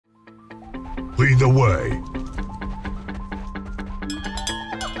Lead the way.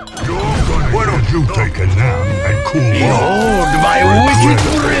 Why don't you take a nap and cool off? Behold my wicked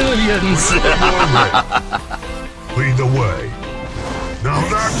brilliance! Lead the way. Now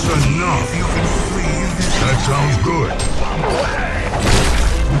that's enough. That sounds good.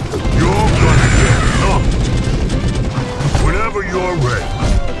 You're gonna get thumped. Whenever you're ready.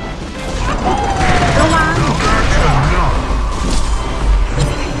 Now that's enough.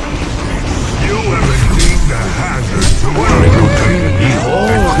 You haven't deemed a hazard to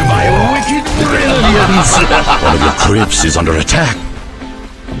Behold my wicked brilliance! One of your crypts is under attack.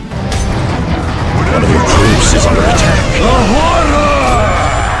 One of your crypts is under attack. The horror!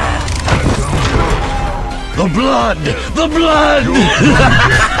 The blood! The blood!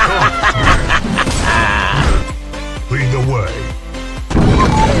 Lead the way.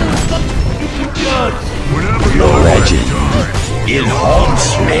 The legend, it haunts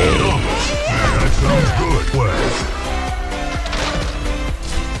me. That sounds good. Way.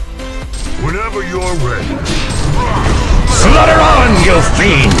 Whenever you're ready. Slaughter on, you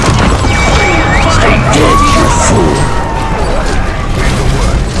fiend! Stay dead, you fool! Lead the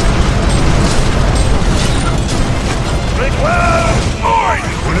way.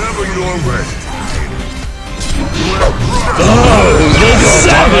 Whenever you're ready. The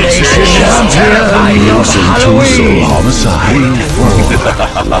examination of Halloween! Homicide.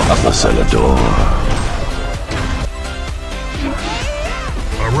 LotusElise.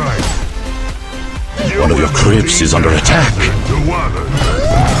 All right. One of your crypts is under attack.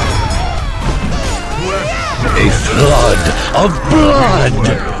 A flood of blood!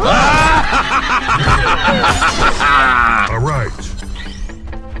 All right.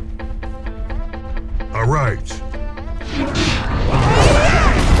 All right.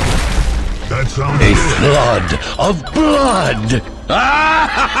 That sounds A good. flood of blood!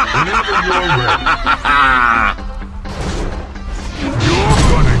 Whenever you're ready. You're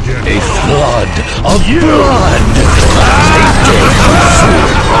gonna get A flood of blood!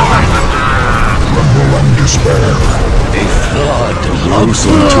 Rumble and despair. A flood of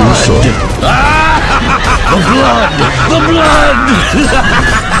Gruesome twosome. The blood! The blood!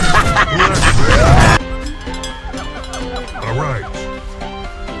 All right.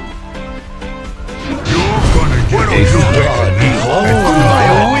 You're gonna get A flood! Behold my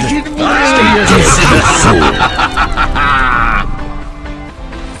wicked brilliance!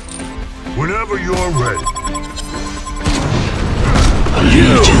 Whenever you're ready. A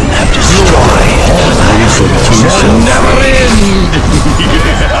legion have destroyed Gruesome twosome. never end!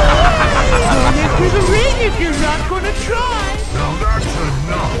 For the ring if you're not gonna try. Now that's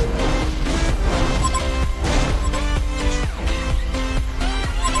enough.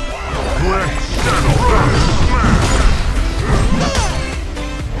 Let's settle this.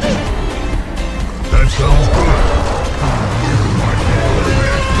 That sounds good.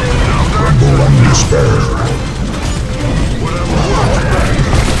 Now that's Rumble and despair. whatever works best.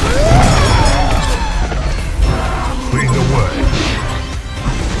 Lead the way.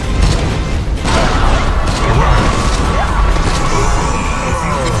 All right.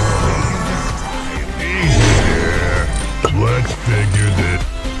 Easy here. Let's figure this.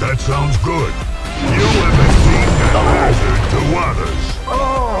 That sounds good. You haven't deemed a hazard to others.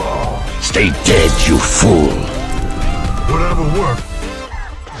 Stay dead, you fool! Whatever works.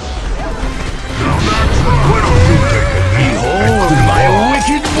 Now that's why don't you take a knee? Behold my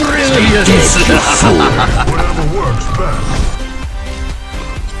wicked brilliance! Whatever works best.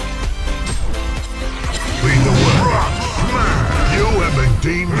 Lead the way. You have been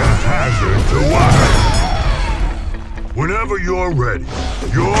deemed a hazard to others. Whenever you're ready,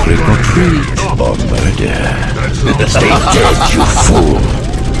 you're Trick or gonna treat get or thumped. murder! That sounds Stay dead, you fool!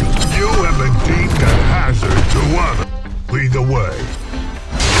 You have been deemed a hazard to others. Lead the way.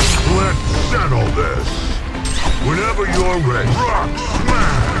 Let's settle this. Whenever you're ready. Rock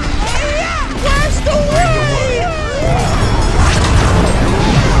smash! Blast Lead the away! way.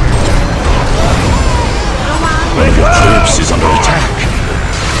 One of your crypts is under attack!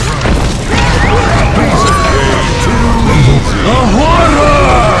 The horror!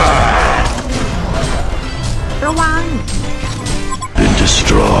 ระวัง Been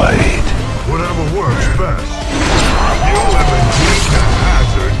destroyed. Whatever works best. You have been deemed a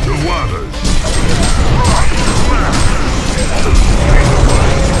hazard to others.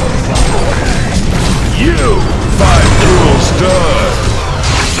 You, five cruel studs.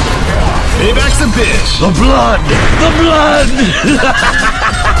 Payback's a bitch. The blood! The blood!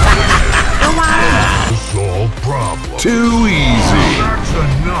 Solve problem. Too easy. That's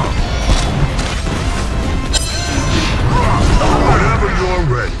enough. Whenever you're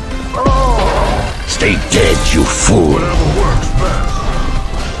ready. Stay dead, you fool. Whatever works best.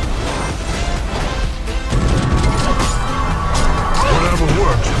 Whatever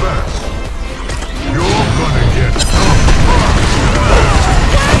works best. You're gonna get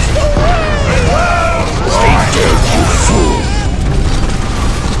Stay dead, you fool.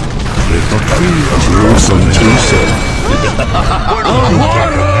 Too soon, too soon.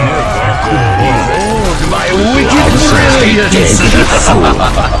 My wicked brilliance! Dead, you fool.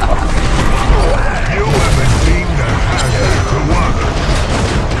 You haven't seen the hazard to others.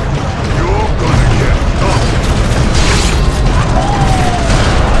 You're gonna get dumped.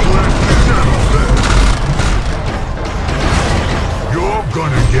 Let's settle this. You're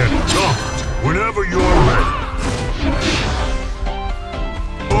gonna get dumped whenever you're ready.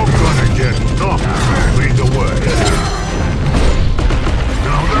 You're gonna get dumped. Lead the way.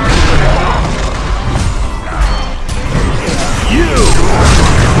 Now that's enough. You!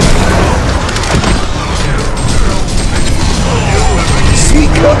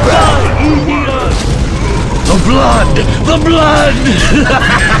 Seek her back. The blood! The blood!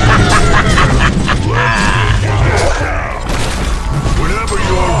 Whenever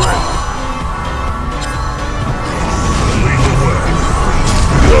you're ready. Lead the way.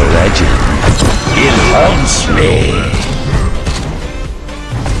 Your legend, it haunts me.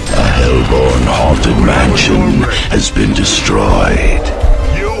 A hellborn haunted mansion has been destroyed.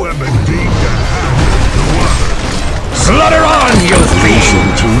 You have been deemed a hazard to others. Slaughter on, you thief!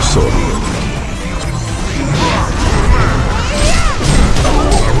 Too soon.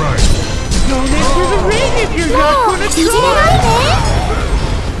 All right. Don't enter the ring if you're not gonna try.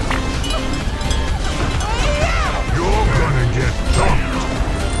 You're gonna get dumped.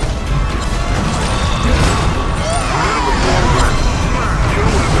 You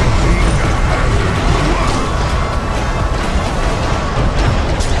have been deemed a hazard to others.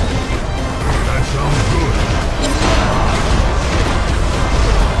 That sounds good.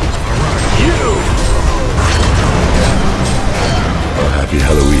 A happy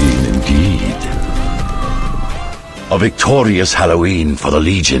Halloween indeed. A victorious Halloween for the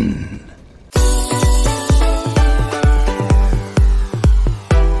Legion.